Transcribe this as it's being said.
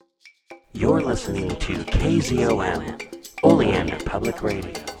You're listening to KZOM, Oleander Public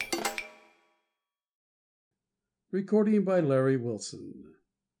Radio. Recording by Larry Wilson.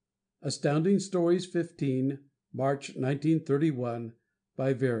 Astounding Stories 15, March 1931,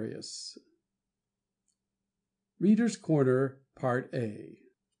 by Various. Reader's Corner, Part A.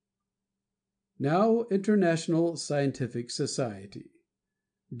 Now International Scientific Society.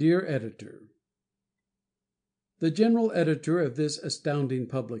 Dear Editor: The General Editor of this astounding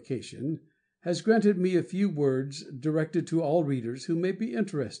publication has granted me a few words directed to all readers who may be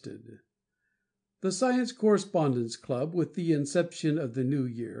interested. The Science Correspondence Club, with the inception of the new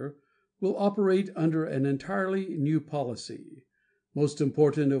year, will operate under an entirely new policy, most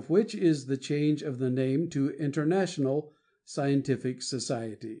important of which is the change of the name to International Scientific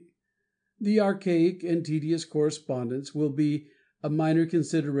Society. The archaic and tedious correspondence will be a minor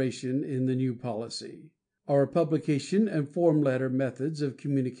consideration in the new policy. Our publication and form letter methods of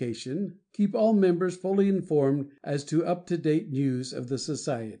communication keep all members fully informed as to up-to-date news of the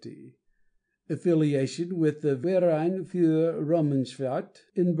Society. Affiliation with the Verein für Raumfahrt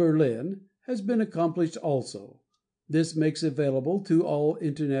in Berlin has been accomplished also. This makes available to all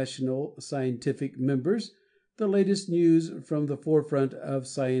international scientific members the latest news from the forefront of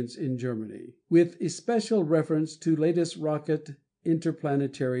science in Germany, with especial reference to latest rocket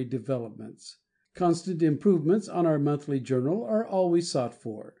interplanetary developments. Constant improvements on our monthly journal are always sought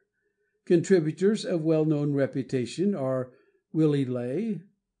for. Contributors of well-known reputation are Willy Ley,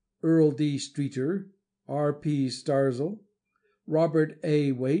 Earl D. Streeter, R. P. Starzl, Robert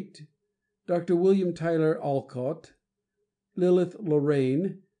A. Waite, Dr. William Tyler Olcott, Lilith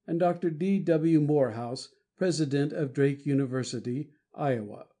Lorraine, and Dr. D. W. Morehouse, President of Drake University,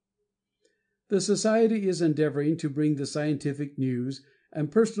 Iowa. The Society is endeavoring to bring the scientific news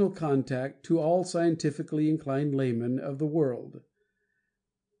and personal contact to all scientifically inclined laymen of the world.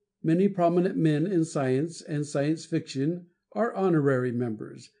 Many prominent men in science and science fiction are honorary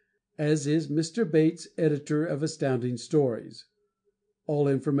members, as is Mr. Bates, editor of Astounding Stories. All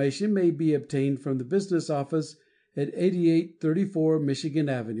information may be obtained from the business office at 8834 Michigan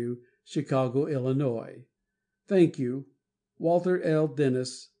Avenue, Chicago, Illinois. Thank you. Walter L.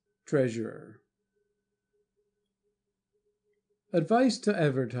 Dennis, Treasurer. Advice to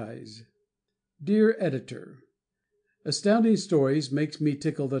Advertise. Dear Editor: Astounding Stories makes me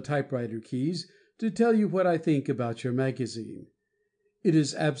tickle the typewriter keys to tell you what I think about your magazine. It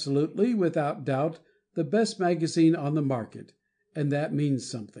is absolutely, without doubt, the best magazine on the market, and that means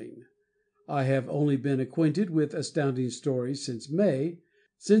something. I have only been acquainted with Astounding Stories since May.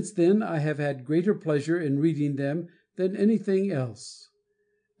 Since then I have had greater pleasure in reading them than anything else.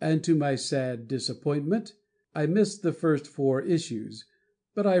 And to my sad disappointment, I missed the first 4 issues,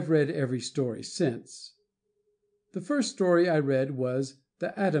 but I've read every story since. The first story I read was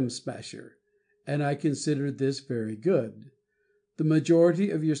The Atom Smasher, and I considered this very good. The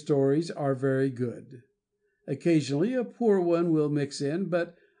majority of your stories are very good. Occasionally a poor one will mix in,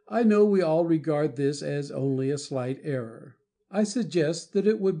 but I know we all regard this as only a slight error. I suggest that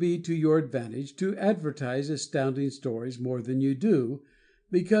it would be to your advantage to advertise Astounding Stories more than you do,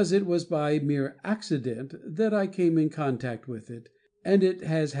 because it was by mere accident that I came in contact with it, and it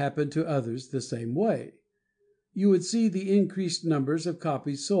has happened to others the same way. You would see the increased numbers of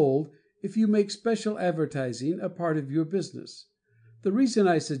copies sold if you make special advertising a part of your business. The reason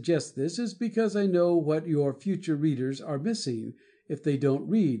I suggest this is because I know what your future readers are missing if they don't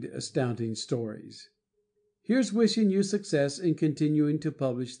read Astounding Stories. Here's wishing you success in continuing to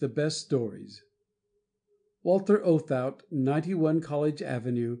publish the best stories. Walter Oathout, 91 College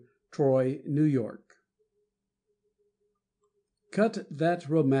Avenue, Troy, New York. Cut That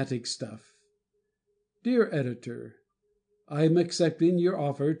Romantic Stuff. Dear Editor: I am accepting your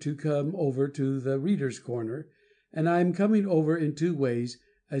offer to come over to the Reader's Corner, and I am coming over in 2 ways,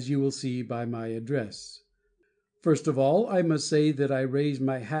 as you will see by my address. First of all, I must say that I raise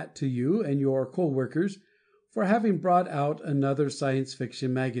my hat to you and your co-workers for having brought out another science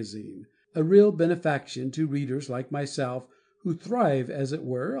fiction magazine, a real benefaction to readers like myself who thrive, as it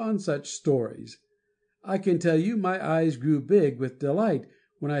were, on such stories. I can tell you my eyes grew big with delight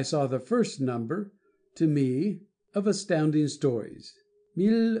when I saw the first number, to me, of Astounding Stories.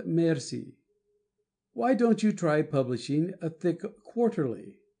 Mille merci. Why don't you try publishing a thick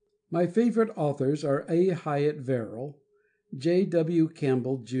quarterly? My favorite authors are A. Hyatt Verrill, J. W.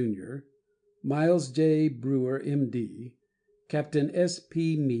 Campbell, Jr., Miles J. Breuer, M.D., Captain S.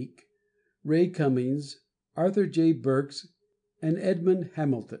 P. Meek, Ray Cummings, Arthur J. Burks, and Edmond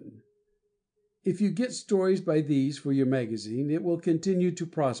Hamilton. If you get stories by these for your magazine, it will continue to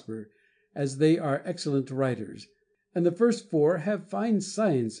prosper, as they are excellent writers, and the first four have fine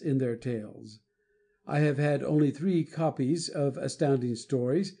science in their tales. I have had only 3 copies of Astounding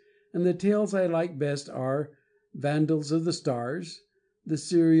Stories, and the tales I like best are Vandals of the Stars, the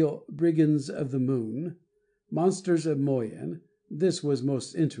serial Brigands of the Moon, Monsters of Moyen (this was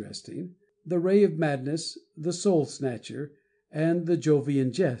most interesting), The Ray of Madness, The Soul Snatcher, and The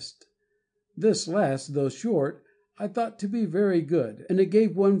Jovian Jest. This last, though short, I thought to be very good, and it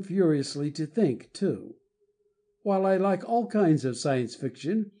gave one furiously to think, too. While I like all kinds of Science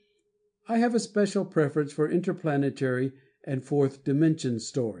Fiction, I have a special preference for interplanetary and fourth dimension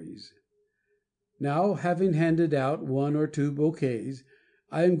stories. Now, having handed out 1 or 2 bouquets,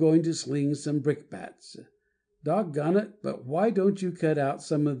 I am going to sling some brickbats. Doggone it, but why don't you cut out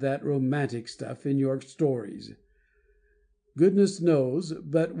some of that romantic stuff in your stories? Goodness knows,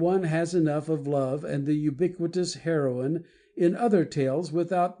 but one has enough of love and the ubiquitous heroine in other tales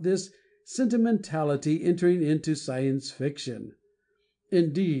without this sentimentality entering into Science Fiction.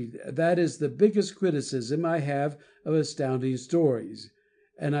 Indeed, that is the biggest criticism I have of Astounding Stories,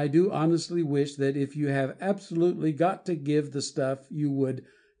 and I do honestly wish that if you have absolutely got to give the stuff you would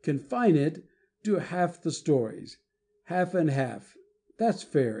confine it to half the stories. Half and half. That's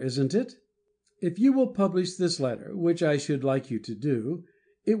fair, isn't it? If you will publish this letter, which I should like you to do,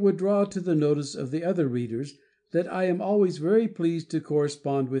 it would draw to the notice of the other readers that I am always very pleased to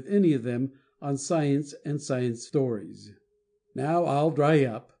correspond with any of them on science and science stories. Now I'll dry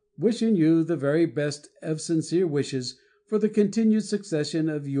up, wishing you the very best of sincere wishes for the continued succession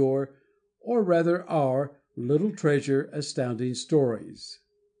of your, or rather our, little treasure, Astounding Stories.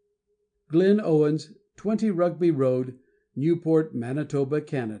 Glenn Owens, 20 Rugby Road, Newport, Manitoba,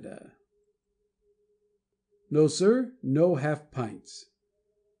 Canada. No, sir, no half pints.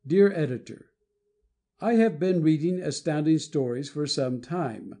 Dear Editor: I have been reading Astounding Stories for some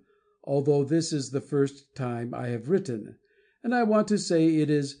time, although this is the first time I have written, and I want to say it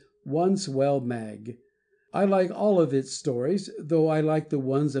is one swell mag. I like all of its stories, though I like the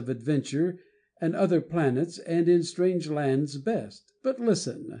ones of adventure and other planets and in strange lands best. But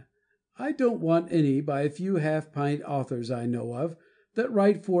listen, I don't want any by a few half pint authors I know of that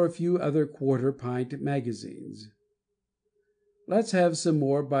write for a few other quarter pint magazines. Let's have some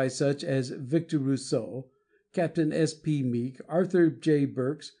more by such as Victor Rousseau, Captain S. P. Meek, Arthur J.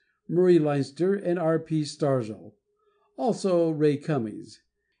 Burks, Murray Leinster, and R. P. Starzl. Also Ray Cummings.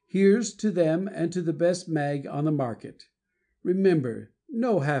 Here's to them and to the best mag on the market. Remember,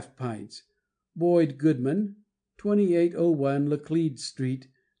 no half pints. Boyd Goodman, 2801 Laclede Street,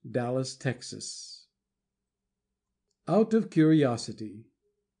 Dallas, Texas. Out of Curiosity.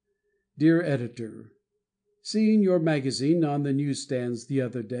 Dear Editor: Seeing your magazine on the newsstands the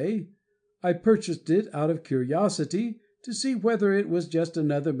other day, I purchased it out of curiosity to see whether it was just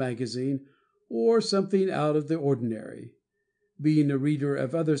another magazine or something out of the ordinary. Being a reader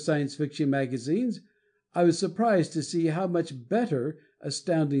of other Science Fiction magazines, I was surprised to see how much better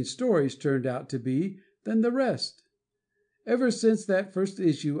Astounding Stories turned out to be than the rest. Ever since that first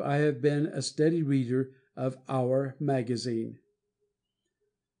issue I have been a steady reader of Our magazine.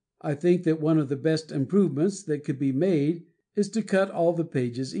 I think that one of the best improvements that could be made is to cut all the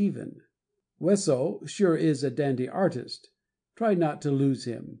pages even. Wesso sure is a dandy artist. Try not to lose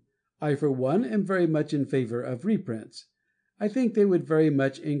him. I for one am very much in favor of reprints. I think they would very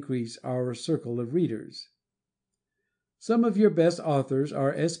much increase our circle of readers. Some of your best authors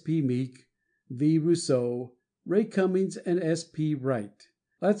are S. P. Meek, V. Rousseau, Ray Cummings, and S. P. Wright.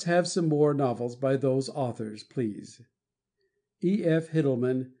 Let's have some more novels by those authors, please. E. F.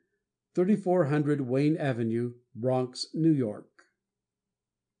 Hittleman, 3400 Wayne Avenue, Bronx, New York.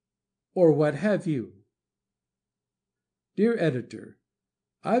 Or what have you? Dear Editor: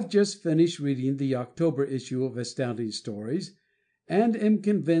 I've just finished reading the October issue of Astounding Stories, and am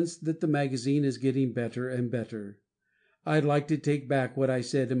convinced that the magazine is getting better and better. I'd like to take back what I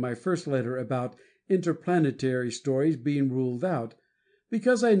said in my first letter about interplanetary stories being ruled out,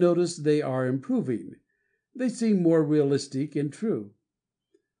 because I notice they are improving. They seem more realistic and true.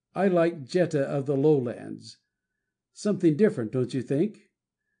 I like Jetta of the Lowlands. Something different, don't you think?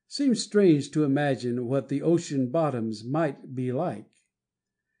 Seems strange to imagine what the ocean bottoms might be like.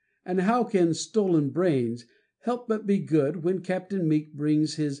 And how can Stolen Brains help but be good when Captain Meek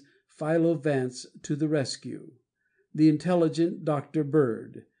brings his Philo Vance to the rescue, the intelligent Dr.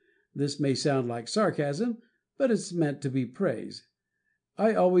 Bird? This may sound like sarcasm, but it's meant to be praise.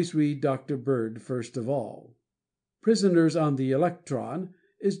 I always read Dr. Bird first of all. Prisoners on the Electron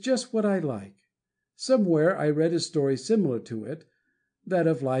is just what I like. Somewhere I read a story similar to it, that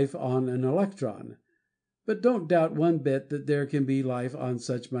of life on an electron, but don't doubt one bit that there can be life on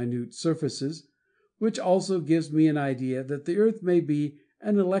such minute surfaces, which also gives me an idea that the Earth may be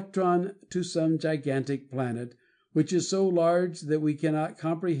an electron to some gigantic planet which is so large that we cannot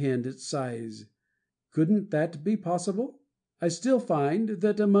comprehend its size. Couldn't that be possible? I still find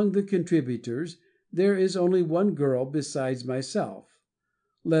that among the contributors there is only one girl besides myself.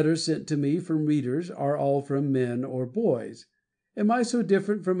 Letters sent to me from readers are all from men or boys. Am I so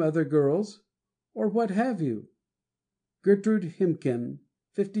different from other girls, or what have you? Gertrude Hemken,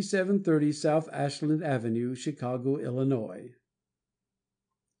 5730 South Ashland Avenue, Chicago, Illinois.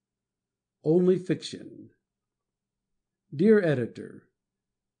 Only Fiction. Dear Editor: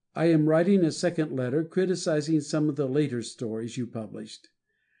 I am writing a second letter criticizing some of the later stories you published.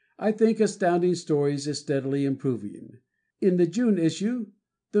 I think Astounding Stories is steadily improving. In the June issue,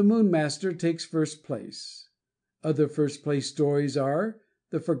 The Moon Master takes first place. Other first place stories are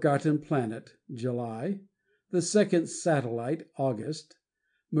The Forgotten Planet, July; The Second Satellite, August;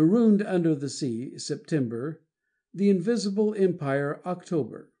 Marooned Under the Sea, September; The Invisible Empire,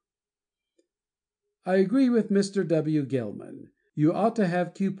 October. I agree with Mr. W. Gelman. You ought to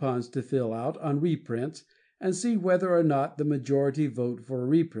have coupons to fill out on reprints and see whether or not the majority vote for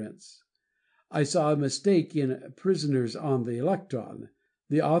reprints. I saw a mistake in Prisoners on the Electron.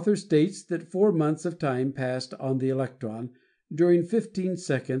 The author states that 4 months of time passed on the electron during 15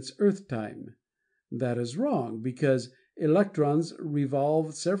 seconds Earth time. That is wrong, because electrons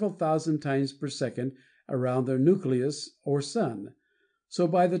revolve several thousand times per second around their nucleus or sun. So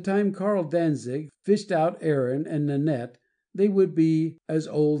by the time Karl Danzig fished out Aaron and Nanette, they would be as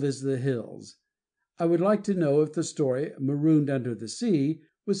old as the hills. I would like to know if the story Marooned Under the Sea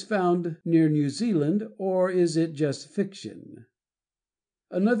was found near New Zealand, or is it just fiction?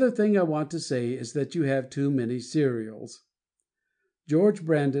 Another thing I want to say is that you have too many serials. George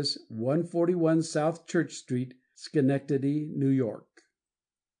Brandes, 141 South Church Street, Schenectady, New York.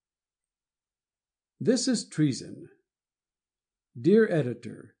 This is Treason. Dear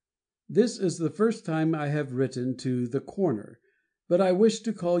Editor: This is the first time I have written to The Corner, but I wish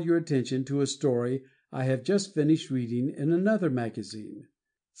to call your attention to a story I have just finished reading in another magazine,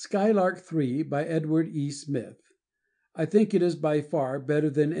 Skylark 3 by Edward E. Smith. I think it is by far better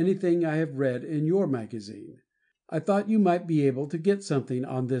than anything I have read in your magazine. I thought you might be able to get something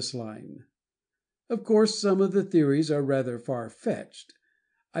on this line. Of course, some of the theories are rather far-fetched.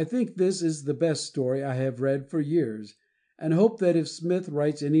 I think this is the best story I have read for years, and hope that if Smith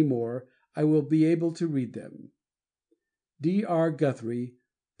writes any more, I will be able to read them. D. R. Guthrie,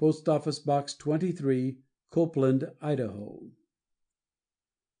 Post Office Box 23, Copeland, Idaho.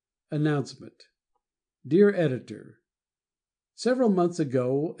 Announcement. Dear Editor: Several months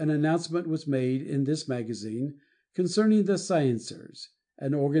ago an announcement was made in this magazine concerning the Sciencers,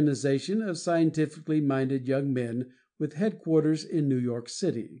 an organization of scientifically minded young men with headquarters in New York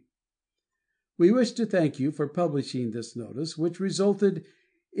City. We wish to thank you for publishing this notice, which resulted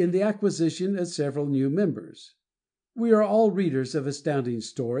in the acquisition of several new members. We are all readers of Astounding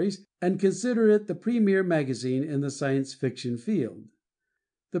Stories and consider it the premier magazine in the science fiction field.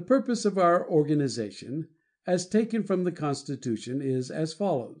 The purpose of our organization, as taken from the Constitution, is as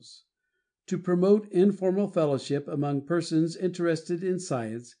follows: to promote informal fellowship among persons interested in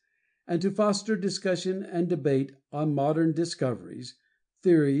science, and to foster discussion and debate on modern discoveries,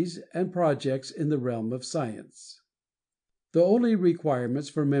 theories, and projects in the realm of science. The only requirements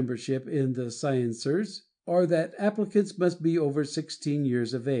for membership in the Sciencers are that applicants must be over 16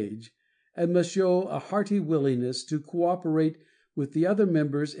 years of age, and must show a hearty willingness to cooperate with the other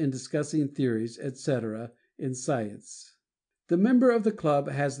members in discussing theories, etc., in science. The member of the club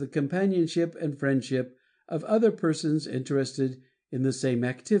has the companionship and friendship of other persons interested in the same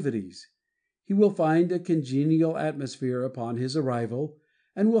activities. He will find a congenial atmosphere upon his arrival,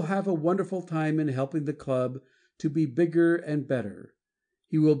 and will have a wonderful time in helping the club to be bigger and better.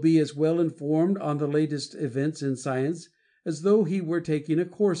 He will be as well informed on the latest events in science as though he were taking a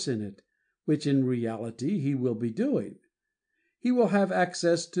course in it, which in reality he will be doing. He will have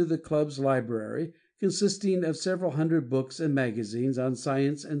access to the club's library, consisting of several hundred books and magazines on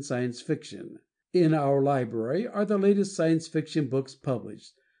science and science fiction. In our library are the latest science fiction books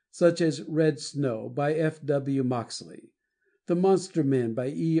published, such as Red Snow by F. W. Moxley, The Monster Men by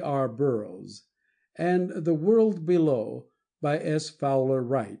E. R. Burroughs, and The World Below by S. Fowler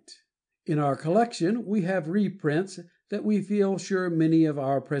Wright. In our collection we have reprints that we feel sure many of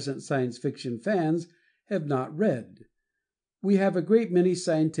our present science fiction fans have not read. We have a great many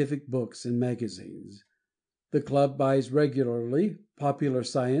scientific books and magazines. The club buys regularly Popular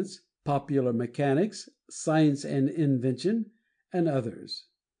Science, Popular Mechanics, Science and Invention, and others.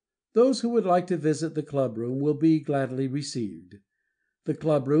 Those who would like to visit the club room will be gladly received. The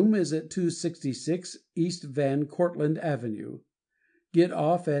club room is at 266 East Van Cortlandt Avenue. Get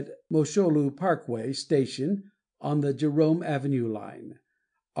off at Mosholu Parkway Station on the Jerome Avenue line.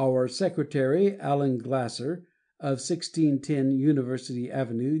 Our secretary, Alan Glasser, of 1610 University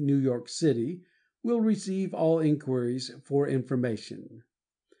Avenue, New York City, will receive all inquiries for information.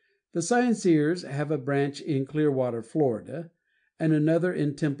 The Scienceers have a branch in Clearwater, Florida, and another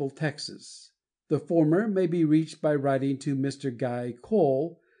in Temple, Texas. The former may be reached by writing to Mr. Guy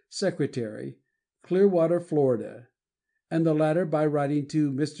Cole, Secretary, Clearwater, Florida, and the latter by writing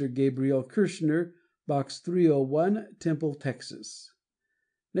to Mr. Gabriel Kirschner, Box 301, Temple, Texas.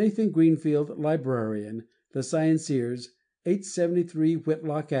 Nathan Greenfield, Librarian, The Scienceers, 873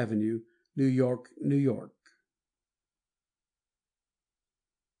 Whitlock Avenue, New York, New York.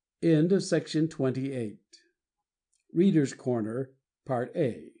 End of section 28. Reader's Corner, Part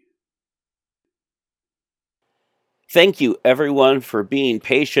A. Thank you, everyone, for being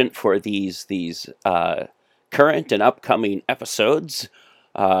patient for these current and upcoming episodes.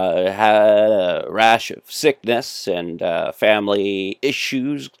 Had a rash of sickness and family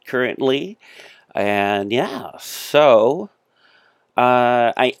issues currently, and yeah, so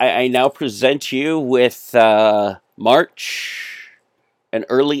I now present you with March and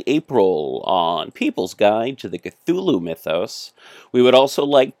early April on People's Guide to the Cthulhu Mythos. We would also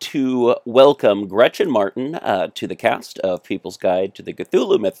like to welcome Gretchen Martin to the cast of People's Guide to the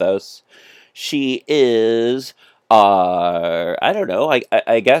Cthulhu Mythos. She is, I don't know,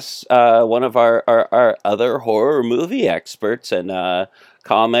 I guess one of our other horror movie experts and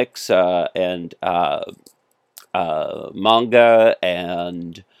comics and manga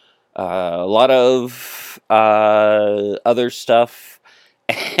and a lot of other stuff.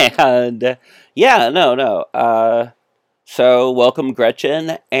 And so welcome,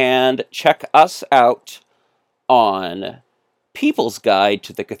 Gretchen, and check us out on People's Guide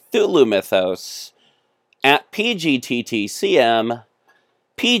to the Cthulhu Mythos at PGTTCM,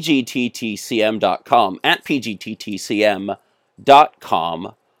 PGTTCM.com, at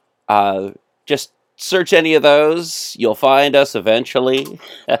PGTTCM.com. Just search any of those. You'll find us eventually.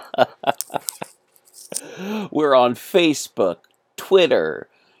 We're on Facebook, Twitter,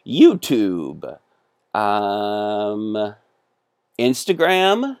 YouTube,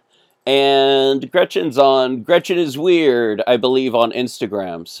 Instagram, and Gretchen's on Gretchen is Weird, I believe, on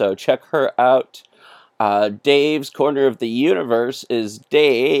Instagram. So check her out. Dave's Corner of the Universe is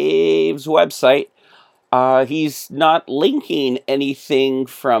Dave's website. He's not linking anything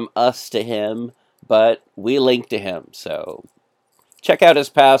from us to him, but we link to him. So check out his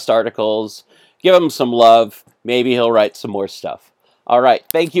past articles. Give him some love. Maybe he'll write some more stuff. All right.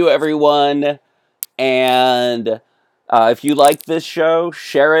 Thank you, everyone. And if you like this show,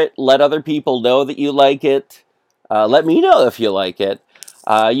 share it. Let other people know that you like it. Let me know if you like it.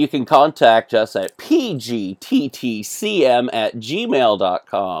 You can contact us at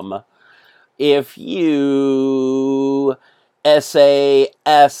pgttcm@gmail.com. If you SASE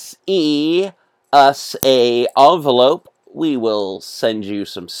us a envelope, we will send you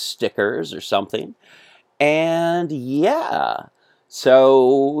some stickers or something. And yeah,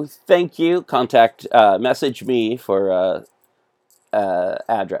 so thank you. Message me for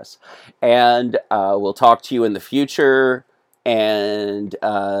address, and we'll talk to you in the future. And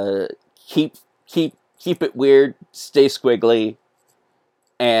keep it weird. Stay squiggly.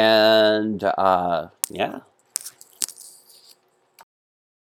 And yeah.